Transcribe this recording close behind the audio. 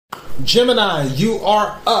Gemini, you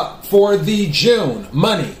are up for the June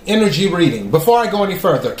money energy reading. Before I go any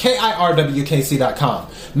further, KIRWKC.com,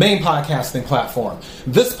 main podcasting platform.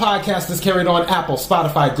 This podcast is carried on Apple,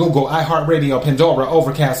 Spotify, Google, iHeartRadio, Pandora,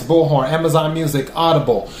 Overcast, Bullhorn, Amazon Music,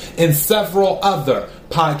 Audible, and several other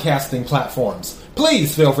podcasting platforms.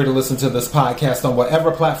 Please feel free to listen to this podcast on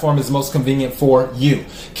whatever platform is most convenient for you.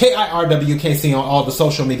 KIRWKC on all the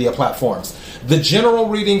social media platforms. The general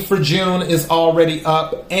reading for June is already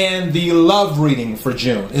up, and the love reading for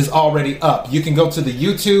June is already up. You can go to the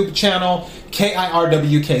YouTube channel,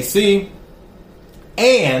 KIRWKC,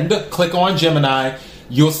 and click on Gemini.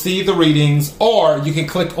 You'll see the readings, or you can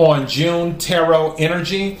click on June Tarot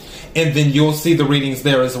Energy, and then you'll see the readings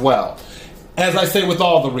there as well. As I say with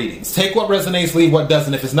all the readings, take what resonates, leave what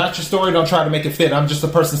doesn't. If it's not your story, don't try to make it fit. I'm just a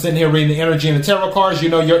person sitting here reading the energy and the tarot cards. You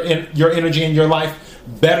know your energy in your life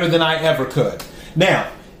better than I ever could.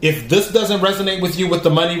 Now, if this doesn't resonate with you with the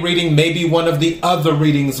money reading, maybe one of the other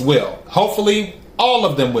readings will. Hopefully, all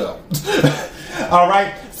of them will. All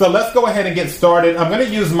right, so let's go ahead and get started. I'm going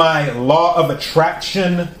to use my Law of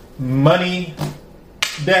Attraction money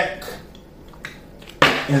deck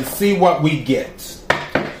and see what we get.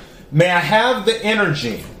 May I have the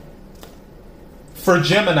energy for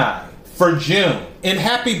Gemini for June? And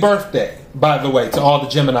happy birthday, by the way, to all the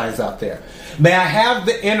Geminis out there. May I have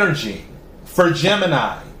the energy for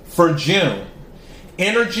Gemini for June?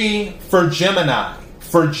 Energy for Gemini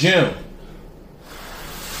for June.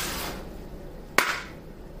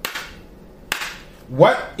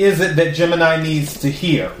 What is it that Gemini needs to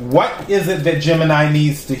hear? What is it that Gemini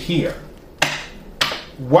needs to hear?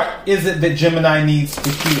 What is it that Gemini needs to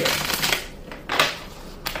hear?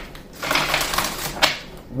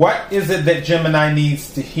 What is it that Gemini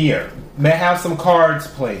needs to hear? May I have some cards,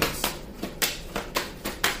 please?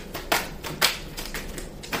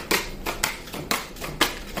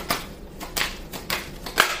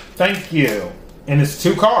 Thank you. And it's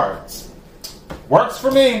 2 cards. Works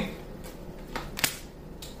for me.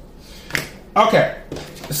 Okay.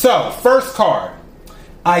 So, first card.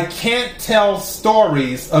 I can't tell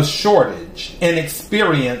stories of shortage and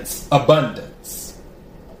experience abundance.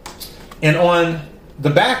 And on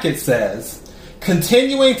the back it says,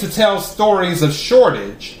 continuing to tell stories of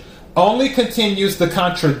shortage only continues to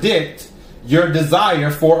contradict your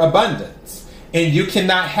desire for abundance. And you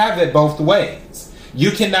cannot have it both ways.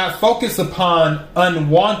 You cannot focus upon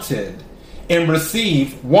unwanted and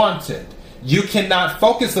receive wanted. You cannot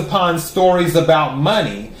focus upon stories about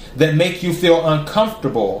money that make you feel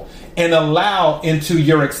uncomfortable and allow into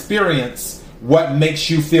your experience what makes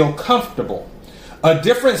you feel comfortable. A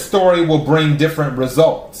different story will bring different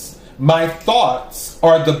results. My thoughts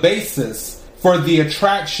are the basis for the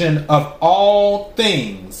attraction of all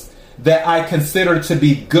things that I consider to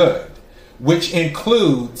be good, which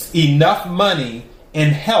includes enough money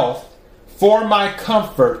and health for my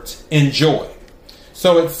comfort and joy.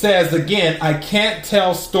 So it says again, I can't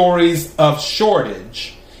tell stories of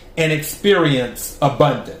shortage and experience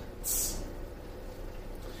abundance.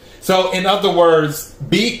 So in other words,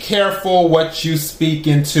 be careful what you speak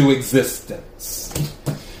into existence.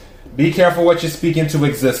 Be careful what you speak into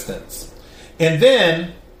existence. And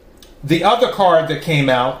then the other card that came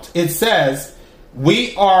out, it says,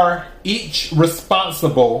 we are each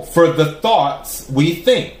responsible for the thoughts we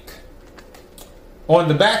think. On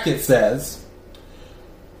the back it says,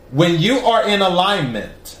 when you are in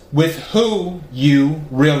alignment with who you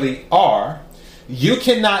really are, you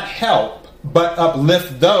cannot help but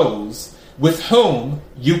uplift those with whom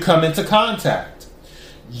you come into contact.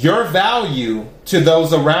 Your value to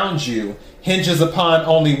those around you hinges upon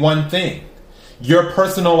only one thing, your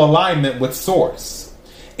personal alignment with Source.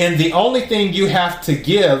 And the only thing you have to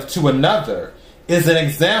give to another is an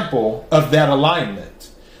example of that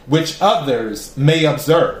alignment, which others may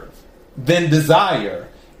observe, then desire,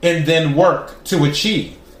 and then work to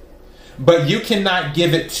achieve. But you cannot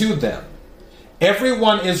give it to them.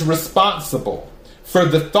 Everyone is responsible for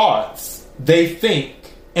the thoughts they think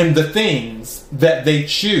and the things that they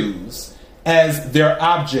choose as their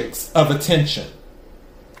objects of attention.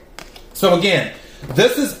 So again,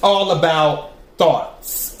 this is all about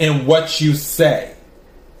thoughts and what you say.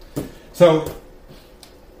 So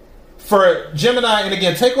for Gemini, and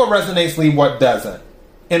again, take what resonates, leave what doesn't.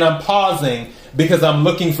 And I'm pausing because I'm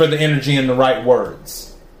looking for the energy and the right words.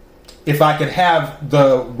 If I could have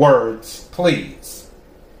the words, please.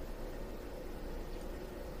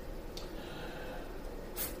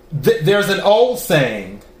 There's an old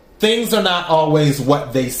saying, things are not always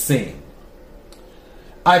what they seem.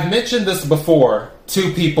 I've mentioned this before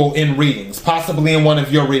to people in readings, possibly in one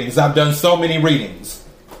of your readings. I've done so many readings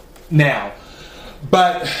now.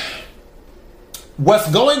 But what's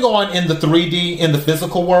going on in the 3D, in the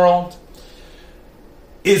physical world,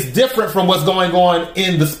 is different from what's going on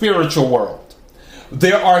in the spiritual world.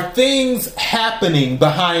 There are things happening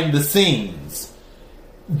behind the scenes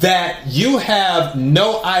that you have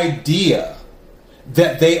no idea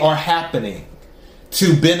that they are happening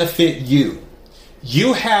to benefit you.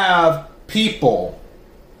 You have people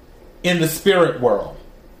in the spirit world,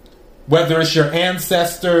 whether it's your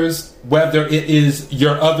ancestors, whether it is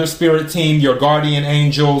your other spirit team, your guardian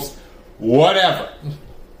angels, whatever,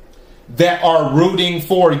 that are rooting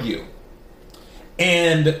for you.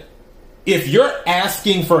 And if you're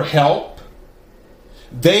asking for help,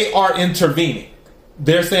 they are intervening.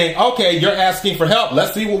 They're saying, okay, you're asking for help.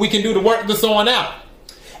 Let's see what we can do to work this on out.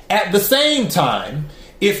 At the same time,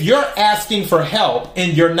 if you're asking for help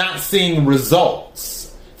and you're not seeing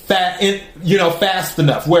results fast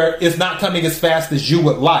enough, where it's not coming as fast as you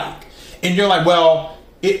would like, and you're like, well,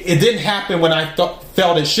 it didn't happen when I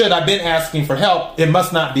felt it should. I've been asking for help. It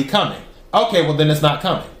must not be coming. Okay, well, then it's not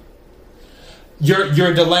coming.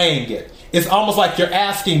 You're delaying it. It's almost like you're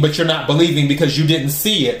asking, but you're not believing because you didn't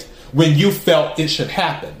see it when you felt it should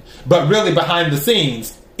happen. But really, behind the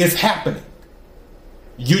scenes, it's happening.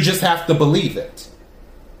 You just have to believe it.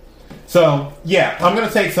 So, yeah, I'm going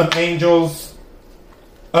to take some Angels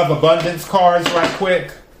of Abundance cards right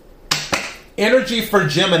quick. Energy for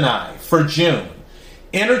Gemini for June.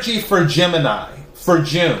 Energy for Gemini for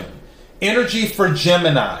June. Energy for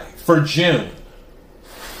Gemini for June.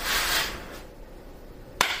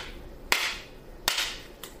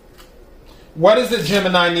 What is it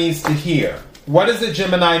Gemini needs to hear? What is it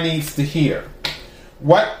Gemini needs to hear?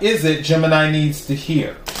 What is it Gemini needs to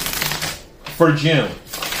hear for June?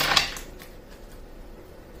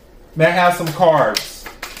 May I have some cards?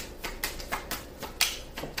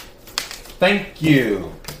 Thank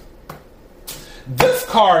you. This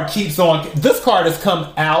card keeps on. This card has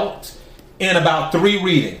come out in about 3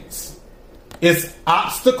 readings. Its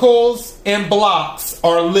obstacles and blocks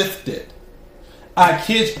are lifted. I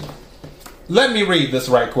kid you. Let me read this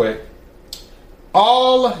right quick.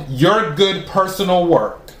 All your good personal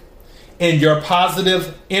work and your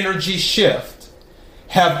positive energy shift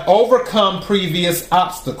have overcome previous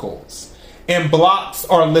obstacles, and blocks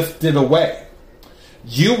are lifted away.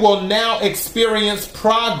 You will now experience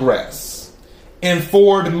progress and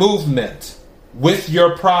forward movement with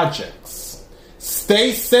your projects.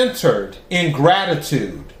 Stay centered in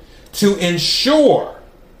gratitude to ensure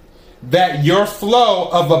that your flow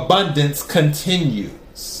of abundance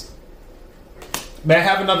continues. May I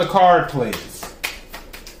have another card, please?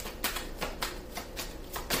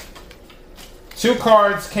 2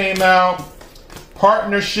 cards came out.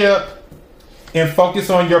 Partnership and focus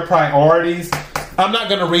on your priorities. I'm not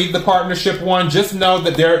going to read the partnership one. Just know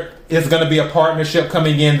that there is going to be a partnership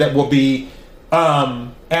coming in that will be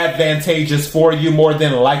advantageous for you, more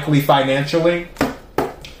than likely financially.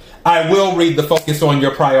 I will read the focus on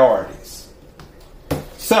your priorities.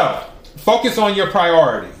 So, focus on your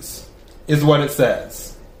priorities is what it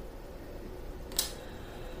says.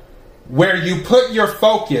 Where you put your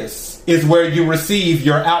focus is where you receive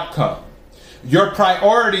your outcome. Your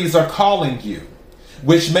priorities are calling you,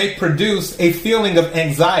 which may produce a feeling of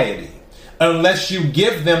anxiety unless you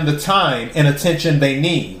give them the time and attention they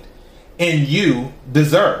need and you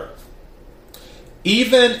deserve.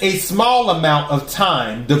 Even a small amount of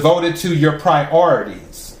time devoted to your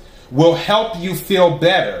priorities will help you feel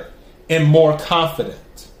better and more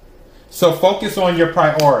confident. So focus on your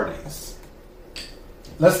priorities.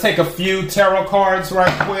 Let's take a few tarot cards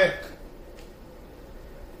right quick.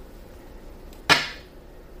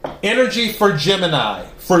 Energy for Gemini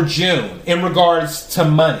for June in regards to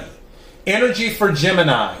money. Energy for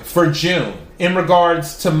Gemini for June in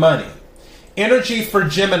regards to money. Energy for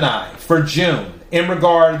Gemini for June in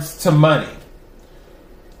regards to money.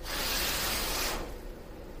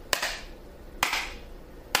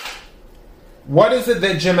 What is it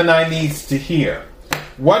that Gemini needs to hear?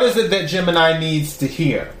 What is it that Gemini needs to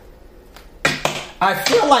hear? I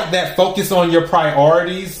feel like that focus on your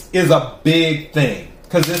priorities is a big thing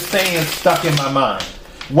because it's staying stuck in my mind.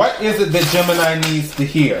 What is it that Gemini needs to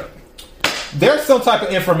hear? There's some type of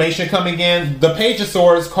information coming in. The Page of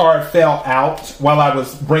Swords card fell out while I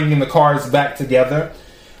was bringing the cards back together,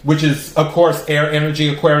 which is, of course, air energy,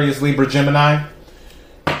 Aquarius, Libra, Gemini.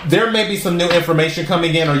 There may be some new information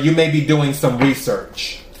coming in, or you may be doing some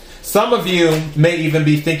research. Some of you may even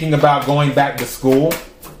be thinking about going back to school.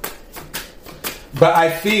 But I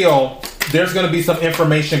feel there's going to be some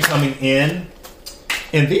information coming in.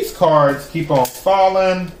 And these cards keep on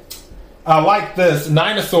falling. I like this.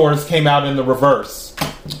 9 of Swords came out in the reverse.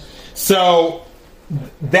 So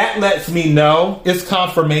that lets me know, it's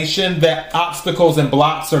confirmation that obstacles and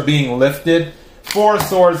blocks are being lifted. Four of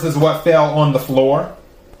Swords is what fell on the floor.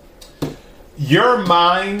 Your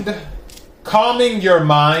mind, calming your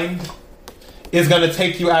mind, is going to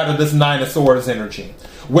take you out of this Nine of Swords energy.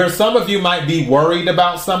 Where some of you might be worried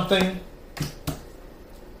about something,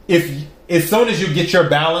 as soon as you get your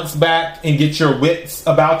balance back and get your wits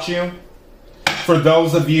about you, for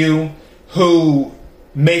those of you who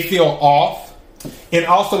may feel off, and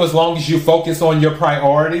also as long as you focus on your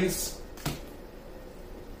priorities,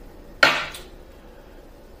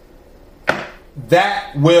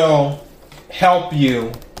 that will help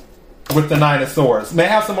you with the Nine of Swords. May I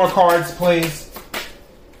have some more cards, please?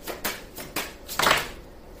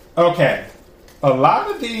 Okay. A lot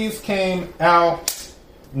of these came out.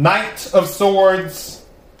 Knight of Swords,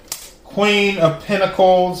 Queen of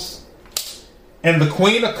Pentacles, and the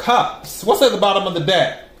Queen of Cups. What's at the bottom of the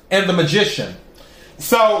deck? And the Magician.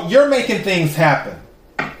 So you're making things happen,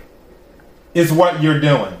 is what you're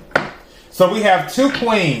doing. So we have two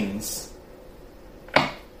queens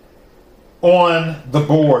on the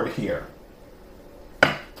board here.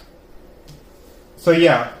 So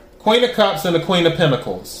yeah, Queen of Cups and the Queen of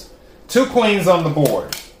Pentacles. Two queens on the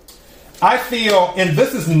board. I feel, and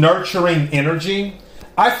this is nurturing energy,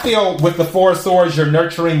 I feel with the Four of Swords you're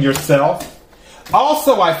nurturing yourself.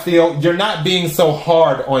 Also, I feel you're not being so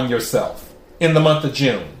hard on yourself in the month of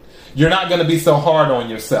June. You're not going to be so hard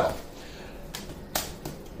on yourself,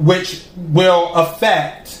 which will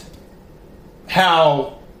affect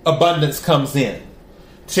how abundance comes in.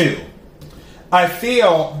 Two, I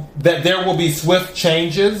feel that there will be swift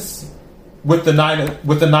changes with the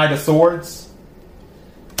Knight of Swords.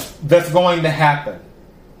 That's going to happen.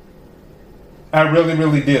 I really,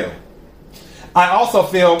 really do. I also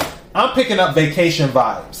feel I'm picking up vacation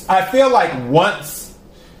vibes. I feel like once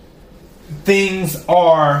things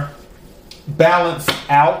are balanced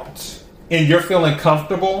out and you're feeling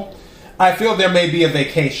comfortable, I feel there may be a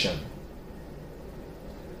vacation.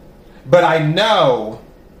 But I know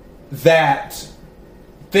that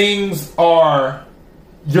you're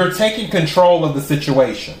taking control of the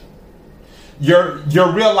situation. You're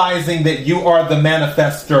realizing that you are the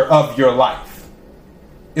manifester of your life,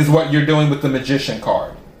 is what you're doing with the Magician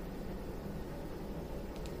card.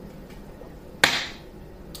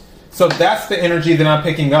 So that's the energy that I'm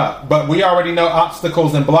picking up. But we already know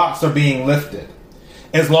obstacles and blocks are being lifted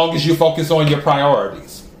as long as you focus on your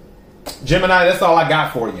priorities. Gemini, that's all I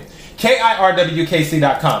got for you.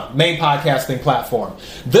 KIRWKC.com, main podcasting platform.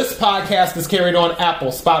 This podcast is carried on Apple,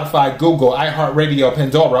 Spotify, Google, iHeartRadio,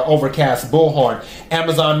 Pandora, Overcast, Bullhorn,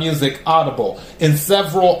 Amazon Music, Audible, and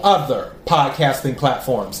several other podcasting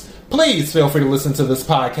platforms. Please feel free to listen to this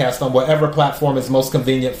podcast on whatever platform is most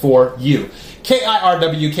convenient for you.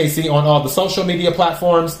 KIRWKC on all the social media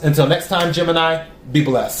platforms. Until next time, Gemini, be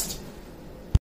blessed.